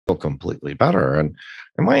completely better. And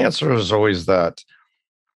my answer is always that,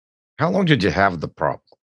 how long did you have the problem?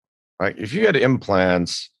 Like if you had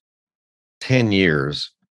implants 10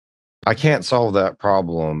 years, I can't solve that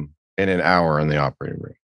problem in an hour in the operating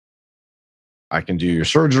room. I can do your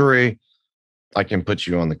surgery. I can put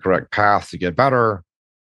you on the correct path to get better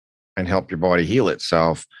and help your body heal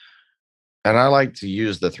itself. And I like to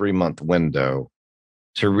use the 3-month window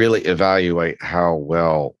to really evaluate how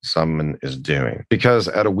well someone is doing. Because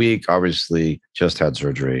at a week, obviously, just had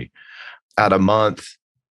surgery. At a month,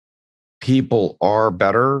 people are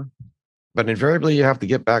better, but invariably you have to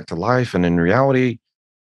get back to life. And in reality,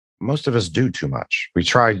 most of us do too much. We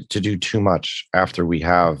try to do too much after we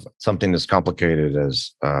have something as complicated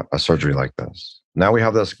as a surgery like this. Now we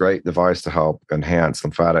have this great device to help enhance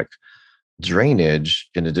lymphatic drainage,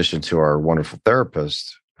 in addition to our wonderful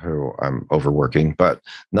therapist, who I'm overworking. But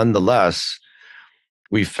nonetheless,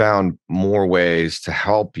 we found more ways to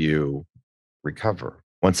help you recover.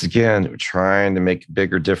 Once again, we're trying to make a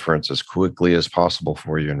bigger difference as quickly as possible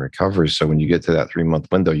for you in recovery. So when you get to that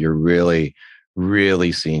 3-month window, you're really,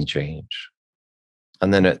 really seeing change.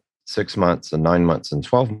 And then at 6 months and 9 months and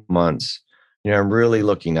 12 months, I'm really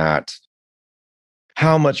looking at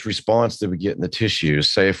how much response did we get in the tissues.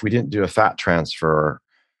 Say if we didn't do a fat transfer,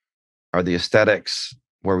 are the aesthetics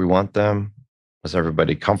where we want them? Was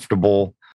everybody comfortable?